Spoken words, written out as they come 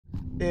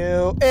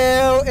Ew,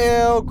 ew,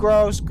 ew,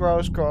 gross,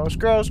 gross, gross,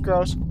 gross,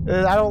 gross.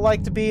 I don't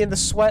like to be in the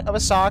sweat of a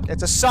sock.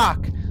 It's a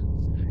sock.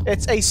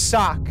 It's a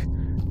sock.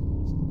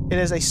 It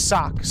is a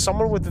sock.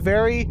 Someone with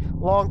very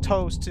long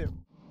toes, too.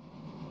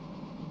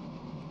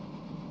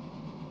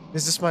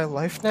 Is this my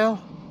life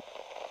now?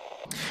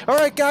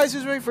 Alright guys,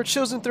 who's ready for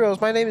Chills and Thrills?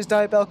 My name is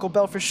DiaBellical,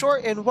 Bell for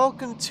short, and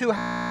welcome to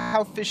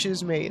How Fish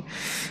is Made.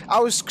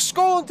 I was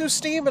scrolling through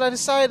Steam and I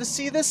decided to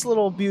see this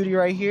little beauty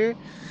right here.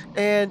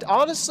 And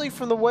honestly,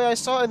 from the way I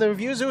saw it in the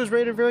reviews, it was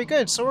rated very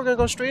good, so we're gonna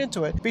go straight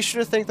into it. Be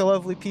sure to thank the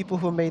lovely people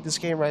who made this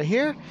game right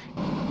here.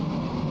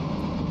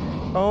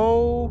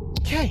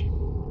 Okay.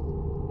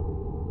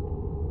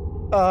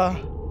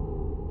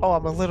 Oh,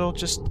 I'm a little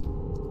just...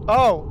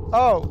 Oh.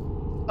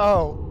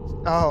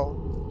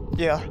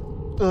 Yeah.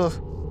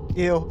 Ugh.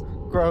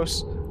 Ew.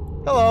 Gross.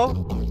 Hello.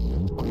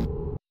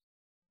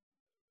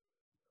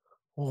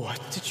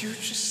 What did you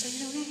just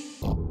say to me?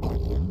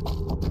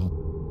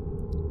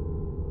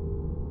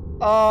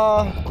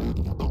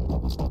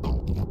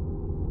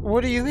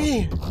 What do you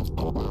mean?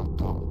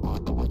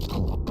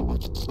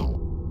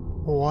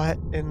 What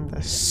in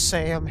the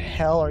Sam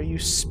hell are you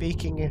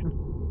speaking in?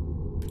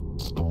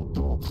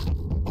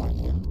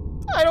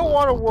 I don't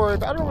want to worry,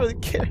 but I don't really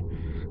care.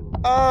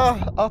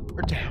 Up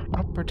or down?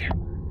 Up or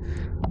down?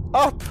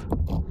 Up!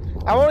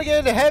 I want to get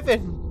into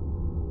heaven!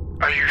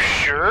 Are you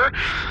sure?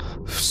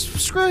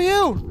 Screw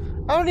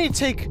you! I don't need to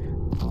take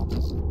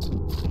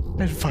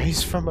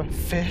advice from a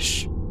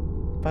fish.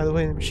 By the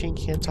way, the machine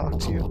can't talk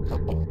to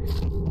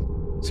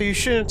you. So you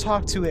shouldn't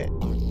talk to it.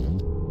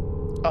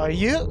 Are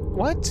you?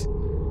 What?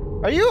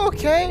 Are you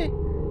okay?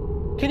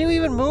 Can you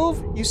even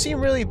move? You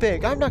seem really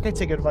big. I'm not going to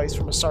take advice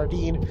from a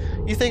sardine.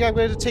 You think I'm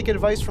going to take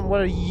advice from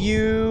one of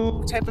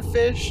you type of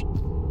fish?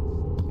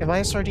 Am I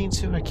a sardine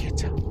too? I can't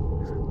tell.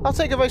 I'll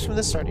take advice from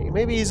this sardine.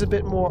 Maybe he's a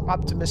bit more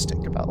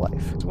optimistic about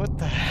life. What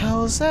the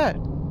hell is that?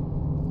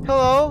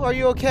 Hello? Are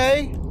you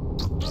okay?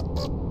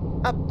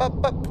 Up.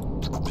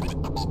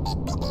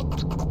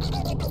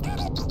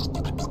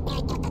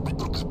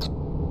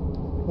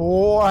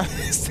 What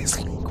is this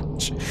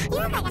language? You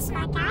look like a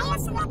smart guy.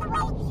 That's another way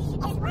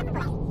is one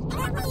way.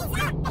 And that way is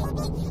up,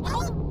 baby.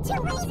 Ain't two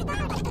ways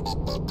about it.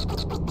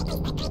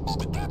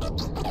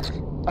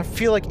 I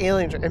feel like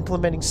aliens are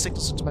implementing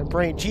signals into my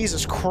brain.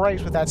 Jesus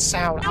Christ with that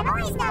sound. I've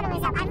always known it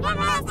was up. I've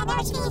never asked, I've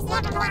never changed,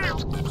 never lied. I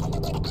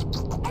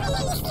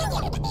mean, you see it.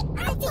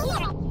 I like to hear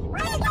it.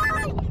 Where are you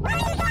going? Where are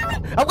you going?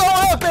 I'm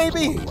going up,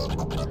 baby!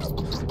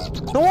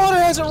 The water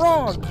has it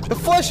wrong! The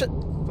flesh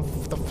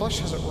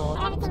has it wrong.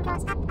 Everything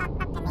goes up, and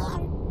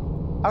in.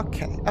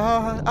 Okay,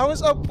 I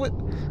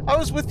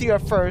was with you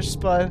at first,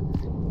 but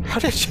how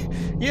did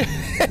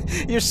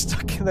you're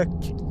stuck in the...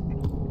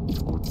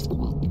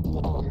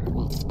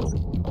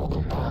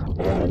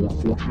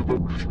 Unfortunate that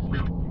we should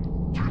meet.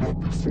 Do not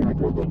be fooled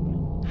by that.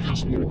 His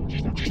laws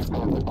look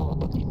superior.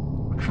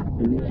 We can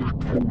only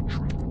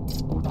poetry.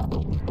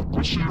 I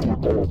see you in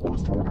awe by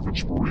throne of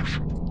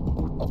inspiration.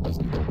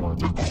 They call us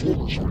when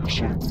you say much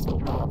like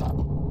all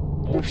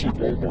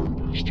my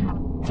ideas do.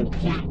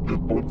 Complete and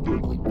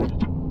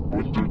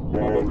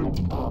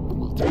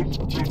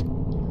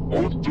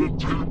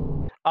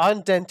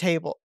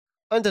undentable.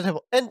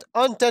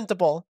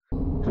 Undentable.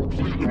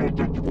 Complete and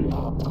undentable.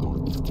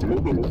 No,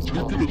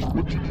 take it as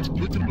much as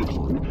you take it as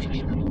much as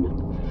you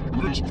like.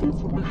 It is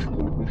confirmation of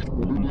most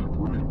holy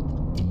brain.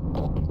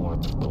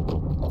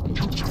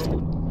 You tell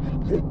it,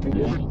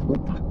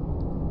 what blind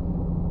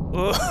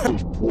puppy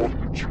has brought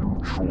you to your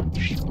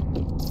choice.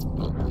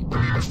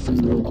 Be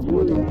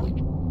forewarned.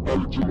 I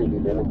did a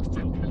lot of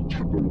thinking to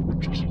know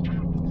which is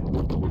indeed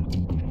correctly.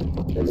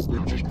 All of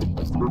it just got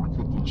very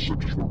quickly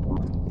such as my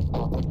brain.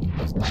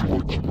 Would you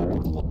like to know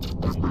it?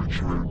 It may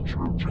change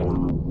your entire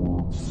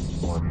world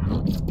for you.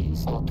 It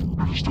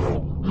is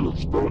down. Yes,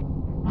 that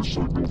this I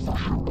know for sure. But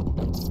how?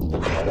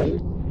 I hear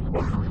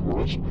you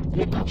ask.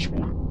 Let me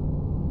explain.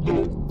 No.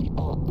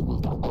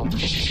 It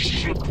is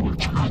simply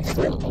too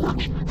complex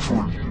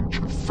for you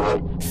to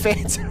fathom.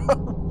 Phantom.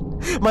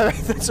 My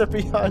methods are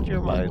beyond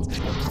your minds.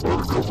 I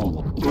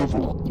never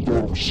thought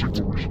of a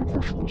single reason to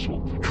question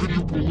myself. Can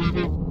you believe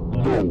it?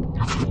 No,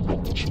 you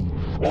cannot.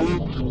 I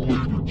am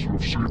elated to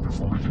have saved you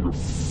from making a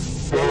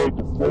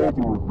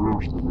father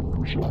embarrassment of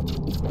yourself.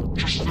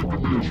 Just think of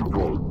me as your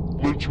guide,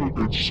 mentor,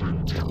 and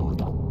sage.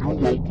 You're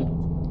welcome.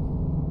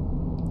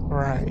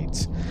 Right.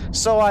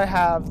 So I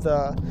have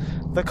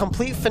the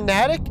complete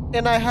fanatic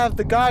and I have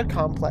the god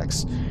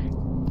complex.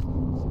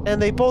 And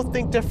they both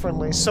think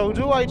differently. So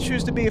do I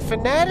choose to be a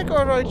fanatic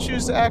or do I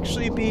choose to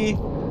actually be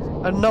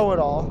a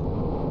know-it-all?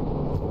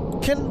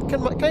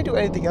 Can I do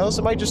anything else?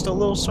 Am I just a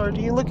little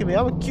sardine? Look at me,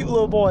 I'm a cute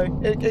little boy.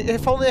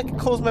 If only I could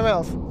close my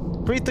mouth.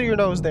 Breathe through your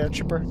nose there,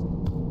 Chipper.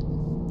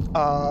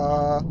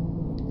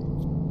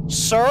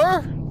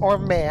 Sir? Or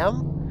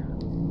ma'am?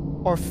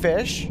 Or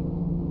fish?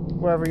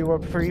 Wherever you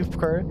would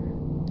prefer.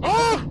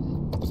 Ah!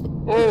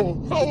 Oh,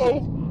 hello.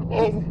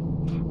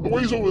 The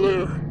way's over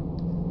there.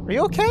 Are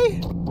you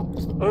okay?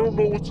 I don't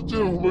know what to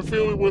do. My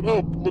family went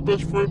up. My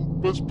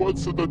best bud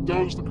said that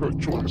down is the correct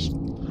choice.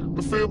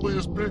 The family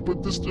is big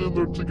but distant in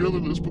their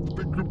togetherness, but the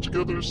big group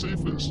together is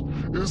safest.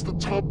 It is the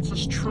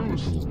toughest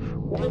truth.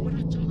 Why would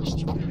he do this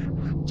to me?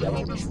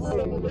 Down is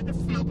wrong, and I can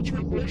feel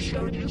between my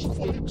shiniest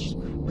flakes.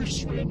 We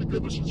swam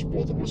together since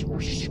both of us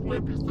were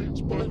swampy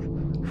things, but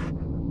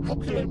how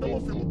can I know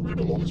if you'll agree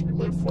to always be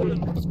my friend?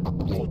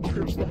 No one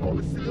cares about how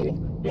I feel.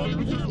 Not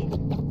even you.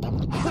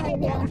 I don't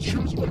want to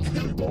choose my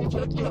kitty bones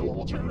like that.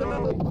 We'll turn it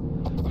out.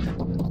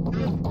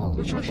 Yeah,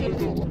 which way should I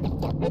go?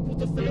 Up with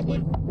the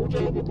family or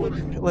down with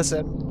buddy?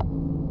 Listen.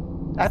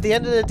 At the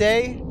end of the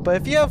day, but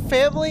if you have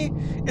family,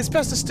 it's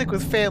best to stick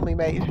with family,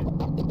 mate.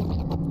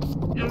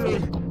 You're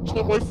right. It's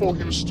not my fault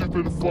he was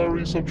stupid and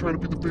flowery, so I'm trying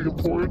to be the big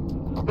important.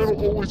 I don't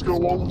always get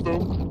along with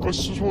them. I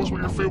suppose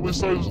what your family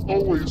side is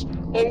always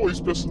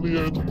best in the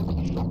end.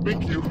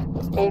 Thank you.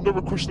 I'll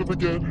never question them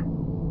again.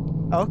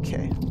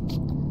 Okay.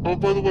 Oh,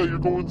 by the way, you're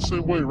going the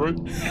same way, right?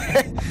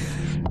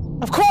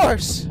 Of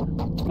course!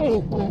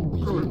 Oh,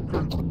 good.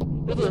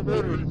 Not that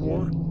matter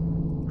anymore.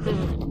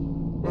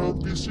 I'll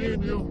be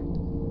seeing you.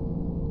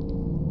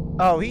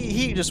 Oh,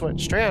 he just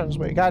went straight on his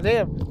way.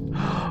 Goddamn.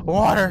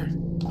 Water.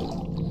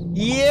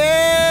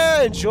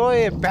 Yeah! Enjoy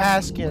it.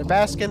 Bask in it.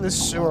 Bask in the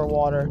sewer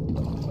water.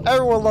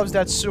 Everyone loves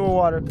that sewer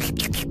water.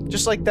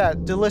 Just like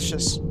that.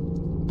 Delicious.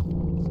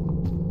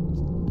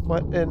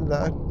 What in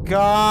the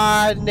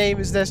God name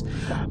is this?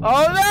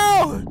 Oh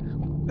no!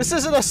 This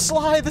isn't a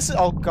slide. This is...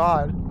 Oh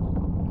God.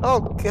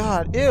 Oh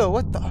God. Ew,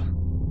 what the...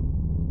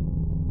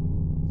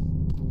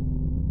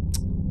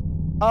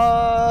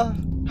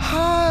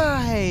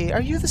 Hi!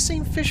 Are you the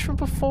same fish from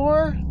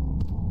before?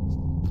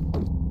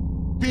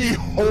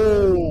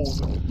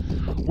 Behold!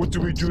 What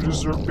do we do to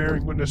deserve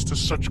bearing witness to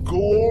such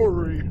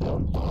glory?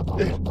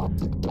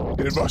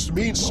 It must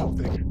mean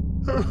something.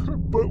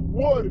 But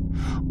what?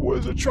 What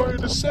is it trying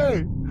to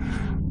say?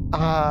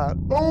 I've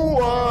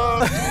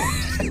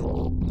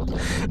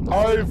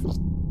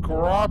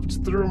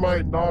cropped through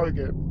my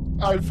noggin.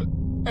 I've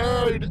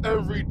added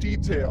every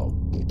detail.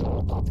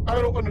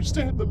 I don't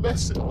understand the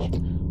message.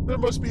 There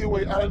must be a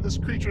way out of this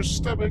creature's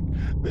stomach.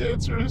 The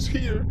answer is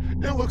here.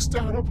 It looks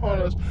down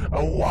upon us.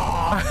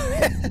 Wow!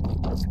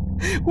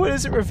 What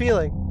is it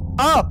revealing?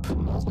 Up!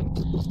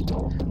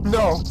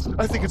 No,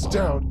 I think it's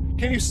down.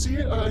 Can you see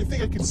it? I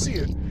think I can see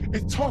it.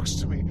 It talks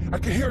to me. I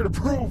can hear it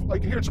approve. I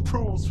can hear its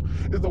approvals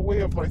in the way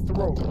of my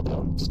throat.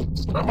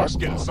 I must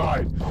get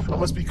inside. I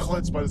must be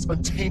cleansed by this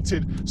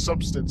untainted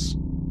substance.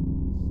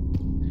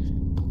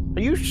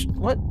 Are you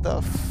what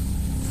the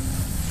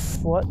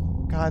what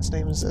God's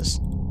name is this?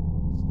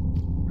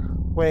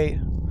 Wait.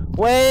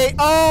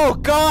 Oh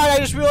God, I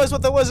just realized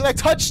what that was and I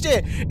touched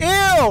it.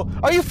 Ew!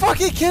 Are you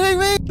fucking kidding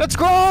me? That's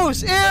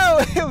gross. Ew!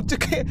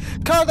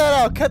 Cut that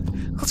out.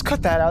 Let's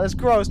cut that out. That's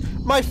gross.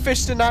 My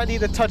fish did not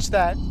need to touch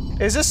that.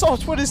 Is this all?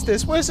 What is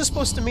this? What is this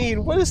supposed to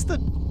mean? What's the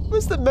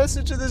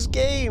message of this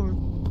game?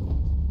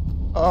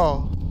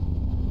 Oh.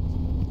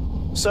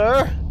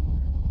 Sir?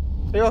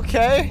 Are you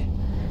okay?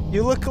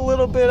 You look a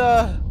little bit,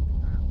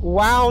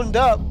 wound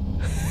up.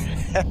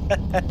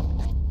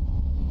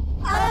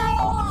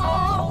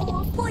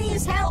 Oh,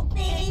 please help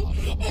me.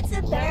 It's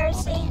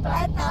embarrassing, but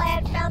I thought I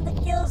had found the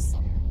gills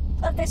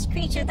of this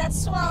creature that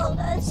swallowed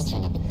us.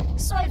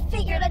 So I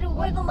figured I'd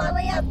wiggle my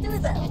way out through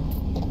them.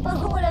 But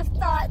who would have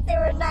thought they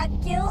were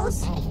not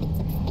gills?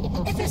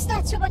 If it's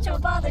not too much of a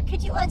bother,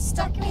 could you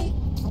unstuck me?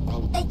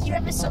 Thank you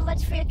ever so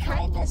much for your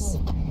kindness.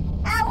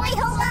 Wait,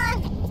 hold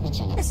on!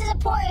 This is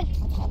important.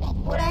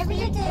 Whatever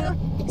you do,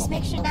 just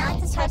make sure not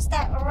to touch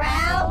that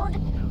round,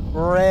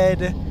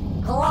 red,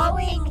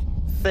 glowing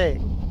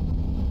thing.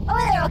 Oh,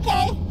 there,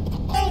 okay?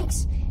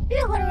 Thanks.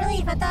 You're what a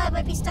relief. I thought I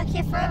might be stuck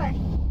here forever.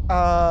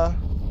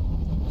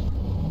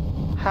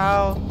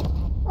 How?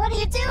 What are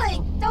you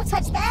doing? Don't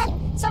touch that!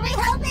 Somebody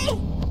help me!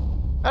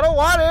 I don't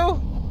want to!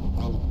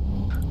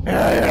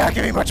 You're not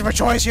giving me much of a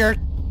choice here,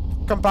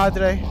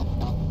 compadre.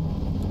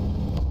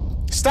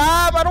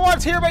 Stop! I don't want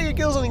to hear about your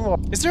gills anymore.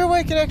 Is there a way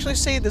I can actually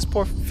save this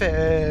poor fish?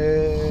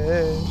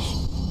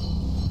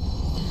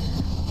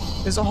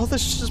 Is all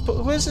this just...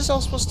 What is this all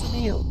supposed to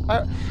mean?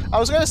 I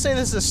was gonna say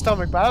this is a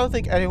stomach, but I don't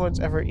think anyone's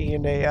ever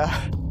eaten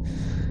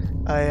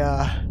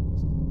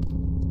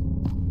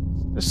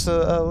just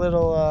a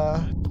little,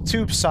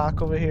 tube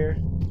sock over here.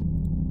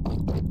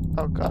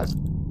 Oh, God.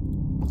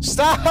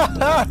 Stop!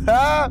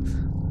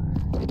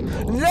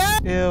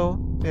 No!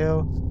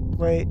 Ew.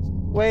 Wait.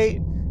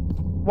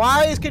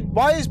 Why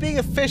is being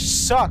a fish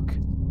suck?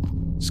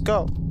 Let's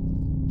go.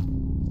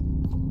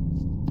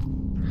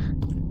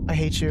 I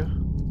hate you.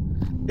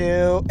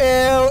 Ew.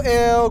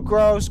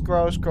 Gross.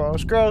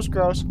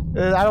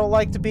 I don't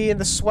like to be in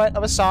the sweat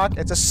of a sock.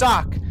 It's a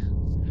sock.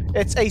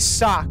 It's a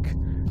sock.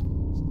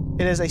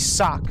 It is a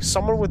sock.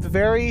 Someone with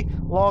very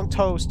long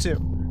toes,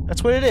 too.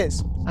 That's what it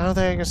is. I don't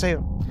think I can save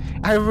him.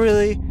 I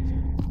really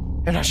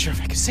am not sure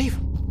if I can save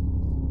him.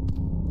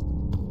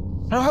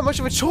 I don't have much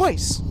of a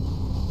choice.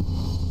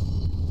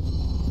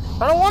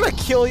 I don't want to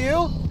kill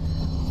you,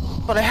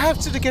 but I have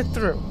to get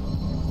through.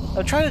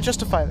 I'm trying to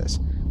justify this.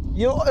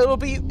 It'll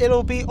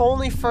be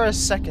only for a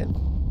second.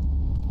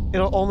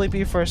 It'll only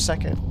be for a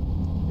second.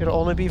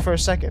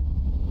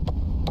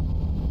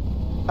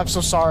 I'm so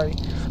sorry.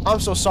 I'm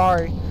so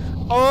sorry.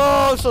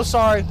 Oh, I'm so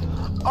sorry.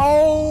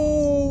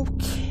 Okay.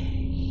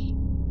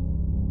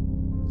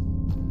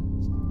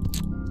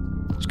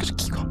 Just gonna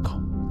keep on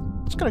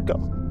going. Just gonna go.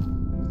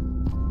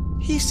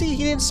 He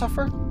didn't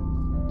suffer.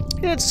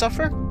 He didn't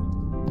suffer.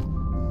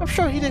 I'm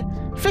sure he did.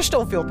 Fish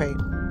don't feel pain.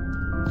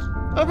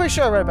 I'm pretty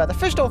sure I read about that.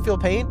 Fish don't feel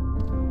pain.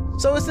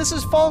 So this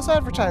is false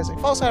advertising.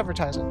 False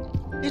advertising.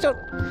 You don't...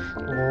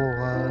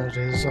 What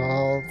is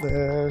all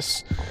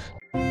this?